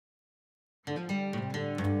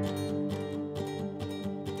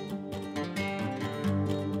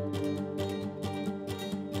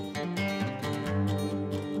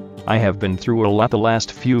I have been through a lot the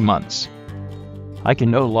last few months. I can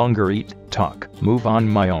no longer eat, talk, move on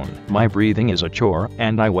my own. My breathing is a chore,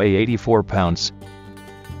 and I weigh 84 pounds.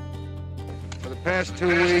 For the past 2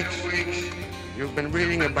 weeks, you've been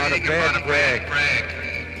reading about a bad brag.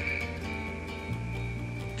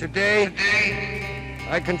 Today,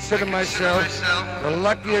 I consider myself the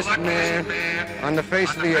luckiest man on the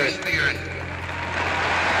face of the earth.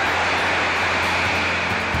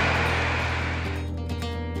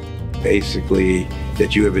 Basically,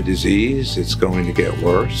 that you have a disease, it's going to get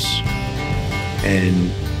worse,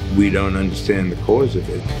 and we don't understand the cause of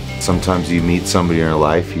it. Sometimes you meet somebody in your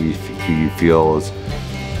life who you feel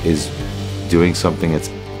is doing something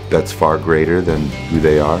that's far greater than who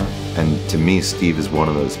they are, and to me, Steve is one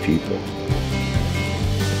of those people.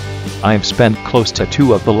 I've spent close to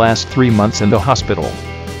 2 of the last 3 months in the hospital.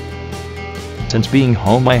 Since being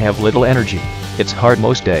home, I have little energy. It's hard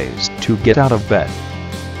most days to get out of bed.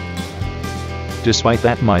 Despite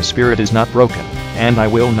that, my spirit is not broken, and I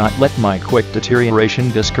will not let my quick deterioration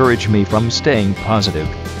discourage me from staying positive.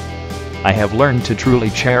 I have learned to truly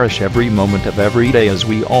cherish every moment of every day, as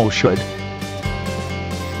we all should.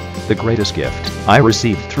 The greatest gift I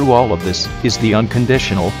received through all of this is the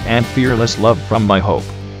unconditional and fearless love from my Hope.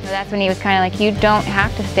 That's when he was kind of like, you don't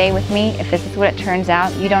have to stay with me. If this is what it turns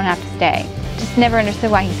out, you don't have to stay. Just never understood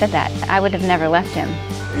why he said that. I would have never left him.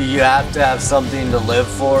 You have to have something to live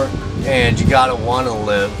for, and you gotta want to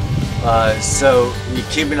live. So you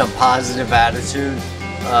keeping a positive attitude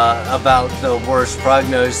about the worst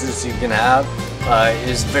prognosis you can have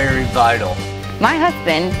is very vital. My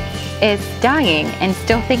husband is dying and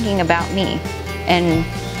still thinking about me and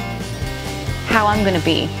how I'm gonna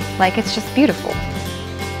be. Like, it's just beautiful.